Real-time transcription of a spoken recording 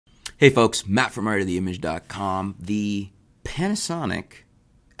Hey folks, Matt from artoftheimage.com. The Panasonic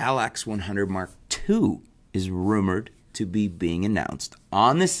LX100 Mark II is rumored to be being announced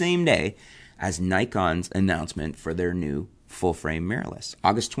on the same day as Nikon's announcement for their new full-frame mirrorless,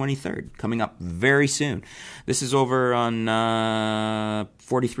 August 23rd, coming up very soon. This is over on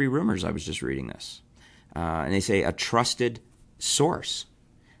 43 Rumors. I was just reading this. And they say a trusted source.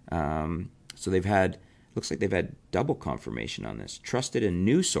 So they've had, looks like they've had double confirmation on this. Trusted and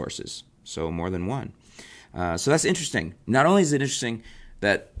new sources, so more than one. So that's interesting. Not only is it interesting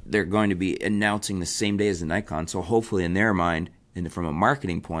that they're going to be announcing the same day as the Nikon, so hopefully in their mind, and from a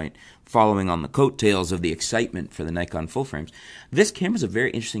marketing point, following on the coattails of the excitement for the Nikon full frames. This camera is a very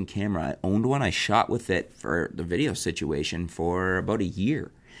interesting camera. I owned one. I shot with it for the video situation for about a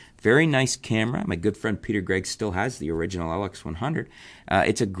year. Very nice camera. My good friend Peter Gregg still has the original LX100.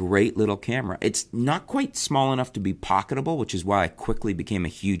 It's a great little camera. It's not quite small enough to be pocketable, which is why I quickly became a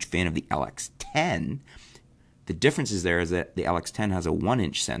huge fan of the LX10. The difference is there is that the LX10 has a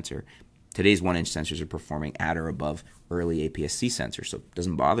 1-inch sensor. Today's 1-inch sensors are performing at or above early APS-C sensors, so it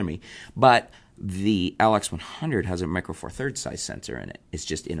doesn't bother me. But the LX100 has a micro four thirds size sensor in it. It's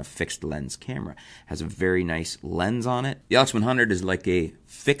just in a fixed lens camera. It has a very nice lens on it. The LX100 is like a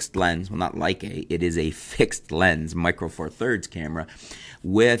fixed lens, well not like it is a fixed lens micro four thirds camera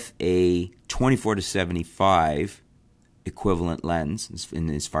with a 24-75 equivalent lens, in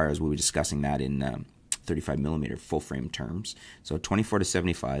as far as we were discussing that in 35mm full frame terms. So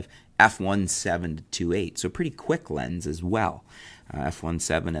 24-75, f1.7 to 2.8, so pretty quick lens as well.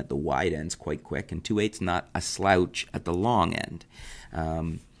 f1.7 at the wide end's quite quick, and 2.8's not a slouch at the long end.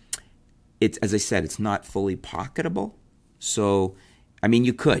 It's, as I said, it's not fully pocketable, so I mean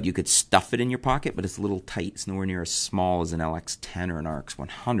you could stuff it in your pocket, but it's a little tight. It's nowhere near as small as an LX10 or an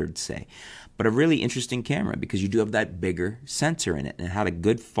RX100, say. But a really interesting camera because you do have that bigger sensor in it, and it had a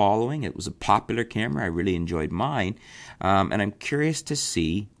good following. It was a popular camera. I really enjoyed mine, and I'm curious to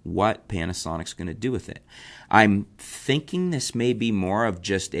see what Panasonic's going to do with it. I'm thinking this may be more of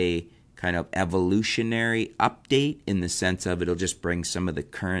just a kind of evolutionary update in the sense of it'll just bring some of the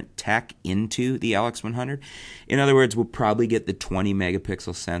current tech into the LX100. In other words, we'll probably get the 20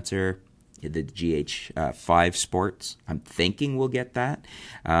 megapixel sensor, the GH5 Sports. I'm thinking we'll get that.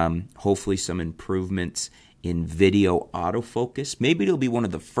 Hopefully some improvements in video autofocus. Maybe it'll be one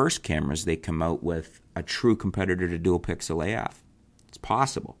of the first cameras they come out with a true competitor to dual pixel AF. It's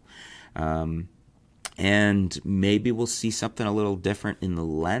possible. And maybe we'll see something a little different in the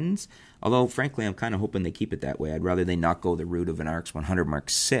lens. Although, frankly, I'm kind of hoping they keep it that way. I'd rather they not go the route of an RX100 Mark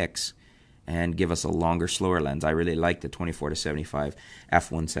VI and give us a longer, slower lens. I really like the 24-75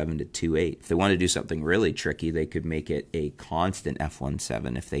 f1.7 to 2.8. If they want to do something really tricky, they could make it a constant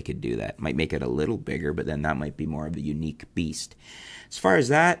f1.7 if they could do that. Might make it a little bigger, but then that might be more of a unique beast. As far as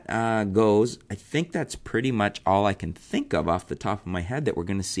that goes, I think that's pretty much all I can think of off the top of my head that we're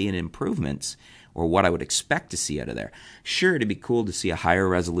going to see in improvements, or what I would expect to see out of there. Sure, it'd be cool to see a higher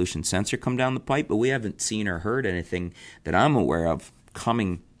resolution sensor come down the pipe, but we haven't seen or heard anything that I'm aware of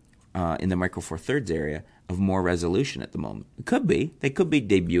coming in the micro four thirds area of more resolution at the moment. It could be. They could be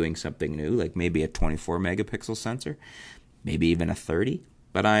debuting something new, like maybe a 24 megapixel sensor, maybe even a 30,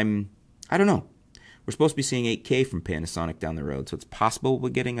 but I don't know. We're supposed to be seeing 8K from Panasonic down the road, so it's possible we're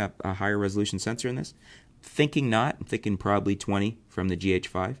getting a higher resolution sensor in this. Thinking not. I'm thinking probably 20 from the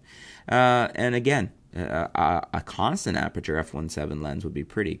GH5. And again, a constant aperture f1.7 lens would be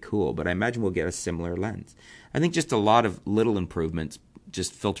pretty cool, but I imagine we'll get a similar lens. I think just a lot of little improvements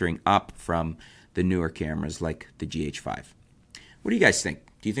just filtering up from the newer cameras like the GH5. What do you guys think?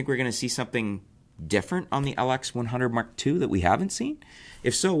 Do you think we're going to see something different on the LX100 Mark II that we haven't seen?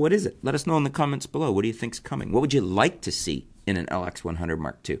 If so, what is it? Let us know in the comments below. What do you think's coming? What would you like to see in an LX100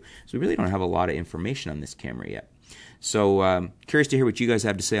 Mark II? So we really don't have a lot of information on this camera yet. So curious to hear what you guys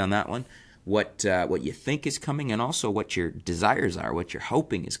have to say on that one. What you think is coming, and also what your desires are, what you're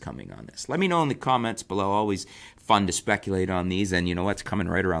hoping is coming on this. Let me know in the comments below. Always fun to speculate on these, and you know what's coming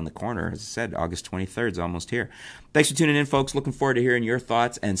right around the corner. As I said, August 23rd is almost here. Thanks for tuning in, folks. Looking forward to hearing your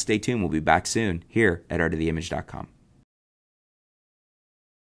thoughts, and stay tuned. We'll be back soon here at artoftheimage.com.